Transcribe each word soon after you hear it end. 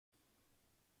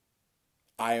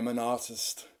I am an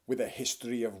artist with a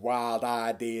history of wild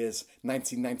ideas.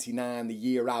 1999, the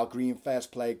year Al Green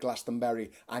first played Glastonbury.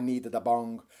 I needed a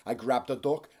bong. I grabbed a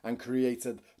duck and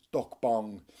created Duck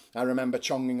Bong. I remember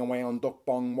chonging away on Duck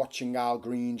Bong, watching Al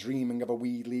Green, dreaming of a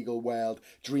weed legal world,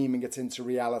 dreaming it into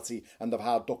reality and of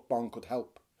how Duck Bong could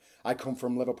help. I come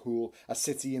from Liverpool, a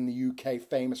city in the UK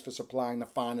famous for supplying the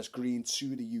finest green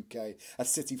to the UK, a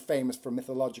city famous for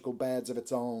mythological birds of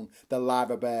its own, the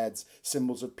liver birds,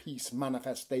 symbols of peace,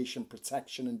 manifestation,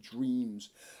 protection and dreams.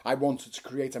 I wanted to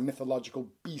create a mythological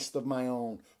beast of my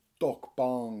own,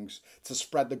 DuckBongs, to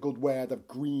spread the good word of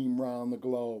green round the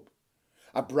globe.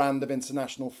 A brand of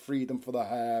international freedom for the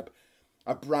herb,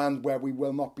 a brand where we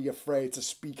will not be afraid to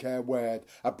speak our word,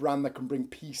 a brand that can bring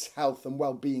peace, health and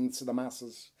well-being to the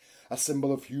masses. A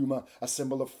symbol of humour, a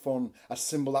symbol of fun, a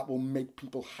symbol that will make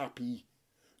people happy,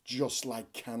 just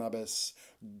like cannabis.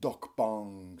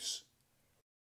 DuckBongs.